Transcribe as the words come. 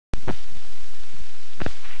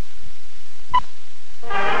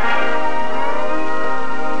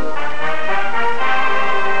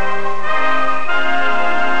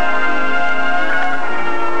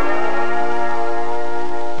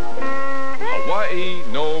Hawaii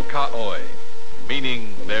no Ka'oi,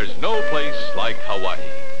 meaning there's no place like Hawaii.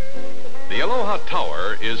 The Aloha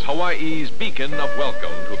Tower is Hawaii's beacon of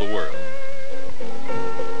welcome to the world.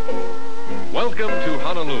 Welcome to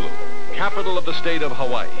Honolulu, capital of the state of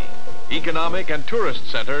Hawaii, economic and tourist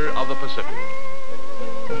center of the Pacific.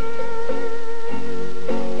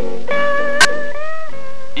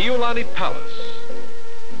 Iolani Palace.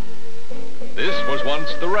 This was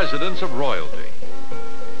once the residence of royalty.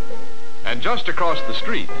 And just across the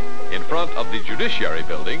street, in front of the Judiciary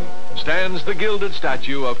Building, stands the gilded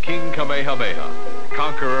statue of King Kamehameha,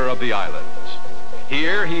 conqueror of the islands.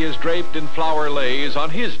 Here he is draped in flower leis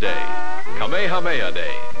on his day, Kamehameha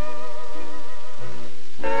Day.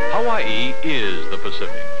 Hawaii is the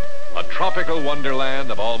Pacific, a tropical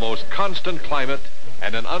wonderland of almost constant climate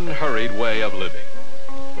and an unhurried way of living.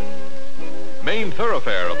 Main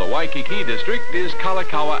thoroughfare of the Waikiki district is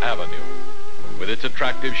Kalakaua Avenue, with its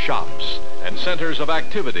attractive shops and centers of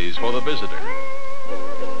activities for the visitor.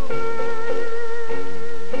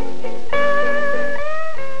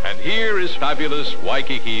 And here is fabulous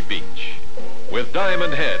Waikiki Beach, with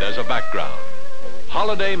Diamond Head as a background,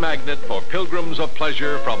 holiday magnet for pilgrims of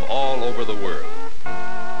pleasure from all over the world.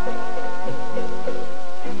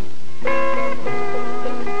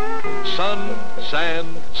 Sun, sand,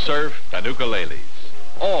 surf, and ukuleles,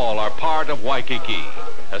 all are part of Waikiki,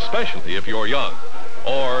 especially if you're young,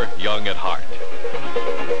 or young at heart.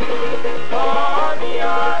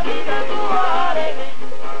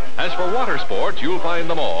 As for water sports, you'll find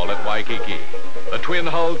them all at Waikiki. The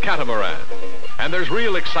twin-hulled catamaran, and there's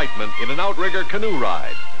real excitement in an outrigger canoe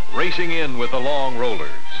ride, racing in with the long rollers.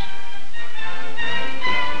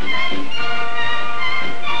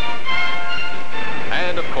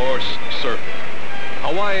 And of course, surfing.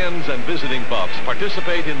 Hawaiians and visiting buffs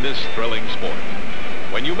participate in this thrilling sport.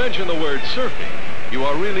 When you mention the word surfing, you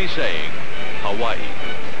are really saying Hawaii.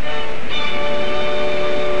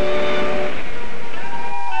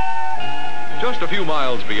 Just a few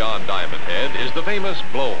miles beyond Diamond Head is the famous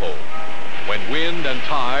blowhole. When wind and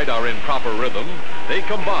tide are in proper rhythm, they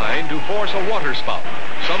combine to force a water spout,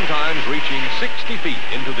 sometimes reaching 60 feet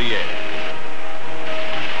into the air.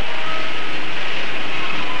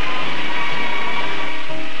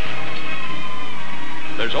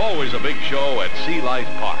 There's always a big show at Sea Life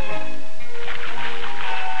Park.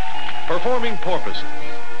 Performing porpoises.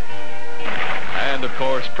 And of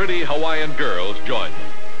course, pretty Hawaiian girls join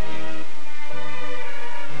them.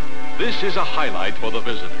 This is a highlight for the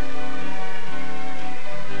visitor.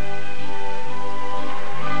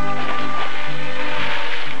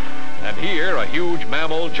 And here, a huge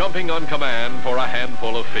mammal jumping on command for a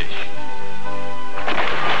handful of fish.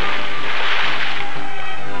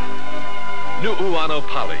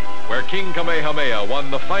 Nu'uanopali, where King Kamehameha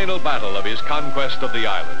won the final battle of his conquest of the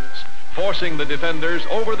islands, forcing the defenders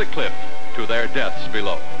over the cliff to their deaths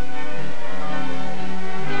below.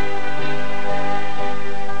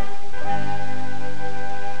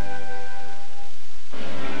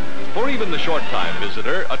 For even the short-time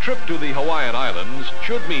visitor, a trip to the Hawaiian Islands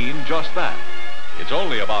should mean just that. It's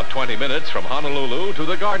only about 20 minutes from Honolulu to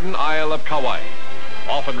the Garden Isle of Kauai,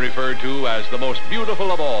 often referred to as the most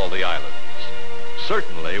beautiful of all the islands.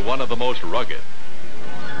 Certainly one of the most rugged.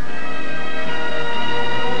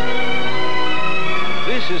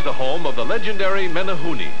 This is the home of the legendary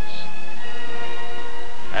Menehunis.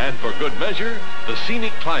 And for good measure, the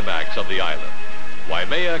scenic climax of the island,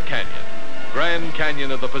 Waimea Canyon, Grand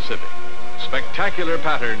Canyon of the Pacific. Spectacular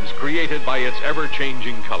patterns created by its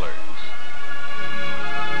ever-changing colors.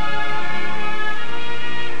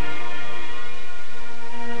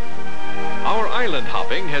 Our island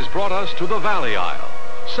hopping has brought us to the Valley Isle,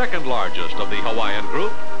 second largest of the Hawaiian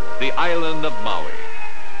group, the island of Maui.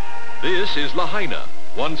 This is Lahaina,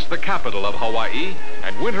 once the capital of Hawaii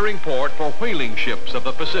and wintering port for whaling ships of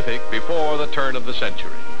the Pacific before the turn of the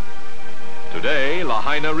century. Today,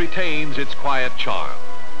 Lahaina retains its quiet charm.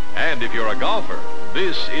 And if you're a golfer,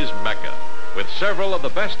 this is Mecca, with several of the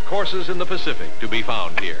best courses in the Pacific to be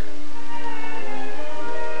found here.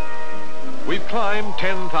 We've climbed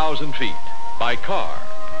 10,000 feet by car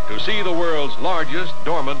to see the world's largest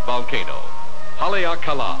dormant volcano,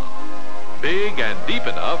 Haleakala, big and deep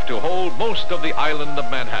enough to hold most of the island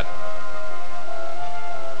of Manhattan.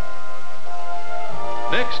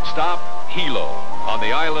 Next stop, Hilo, on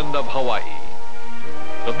the island of Hawaii.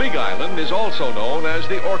 The Big Island is also known as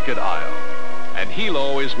the Orchid Isle, and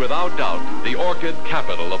Hilo is without doubt the orchid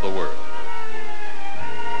capital of the world.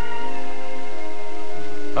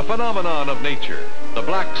 A phenomenon of nature, the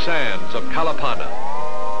black sands of Kalapana.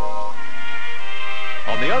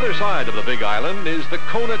 On the other side of the Big Island is the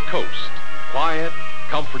Kona coast, quiet,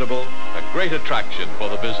 comfortable, a great attraction for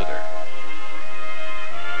the visitor.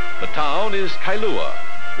 The town is Kailua,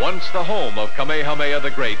 once the home of Kamehameha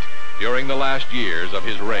the Great during the last years of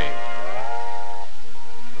his reign.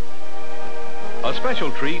 A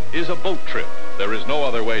special treat is a boat trip. There is no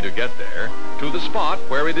other way to get there, to the spot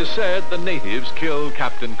where it is said the natives killed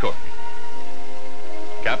Captain Cook.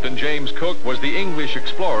 Captain James Cook was the English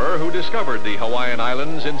explorer who discovered the Hawaiian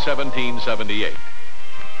Islands in 1778.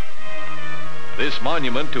 This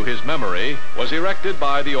monument to his memory was erected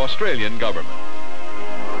by the Australian government.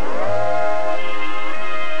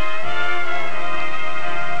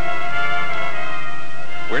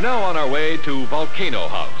 We're now on our way to Volcano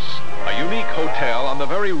House, a unique hotel on the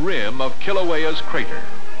very rim of Kilauea's crater.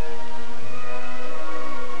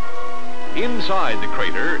 Inside the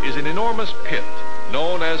crater is an enormous pit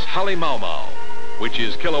known as Halemaumau, which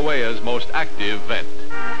is Kilauea's most active vent.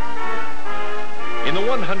 In the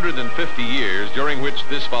 150 years during which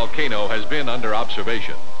this volcano has been under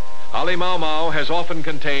observation, Halemaumau has often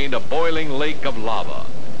contained a boiling lake of lava,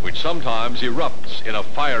 which sometimes erupts in a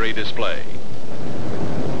fiery display.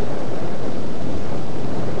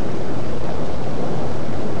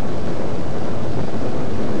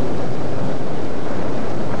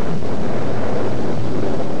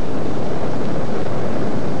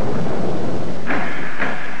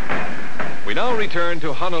 Return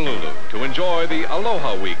to Honolulu to enjoy the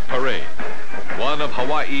Aloha Week parade, one of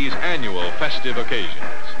Hawaii's annual festive occasions.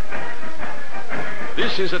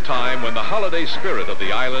 This is a time when the holiday spirit of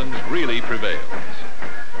the islands really prevails.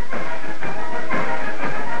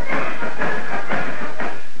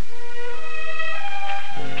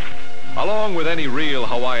 Along with any real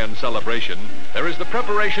Hawaiian celebration, there is the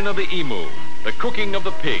preparation of the imu, the cooking of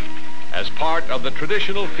the pig, as part of the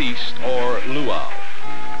traditional feast or luau.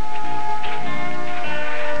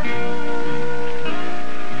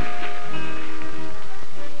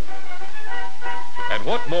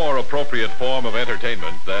 What more appropriate form of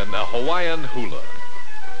entertainment than a Hawaiian hula?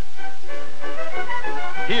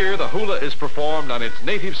 Here, the hula is performed on its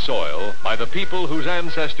native soil by the people whose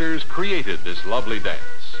ancestors created this lovely dance.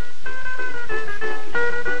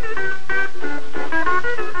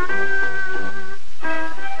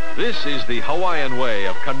 This is the Hawaiian way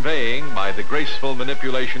of conveying, by the graceful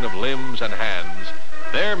manipulation of limbs and hands,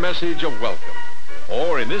 their message of welcome,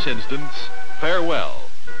 or in this instance, farewell,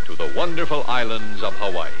 to the wonderful islands of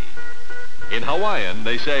Hawaii. In Hawaiian,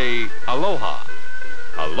 they say, aloha.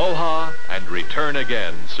 Aloha and return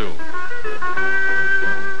again soon.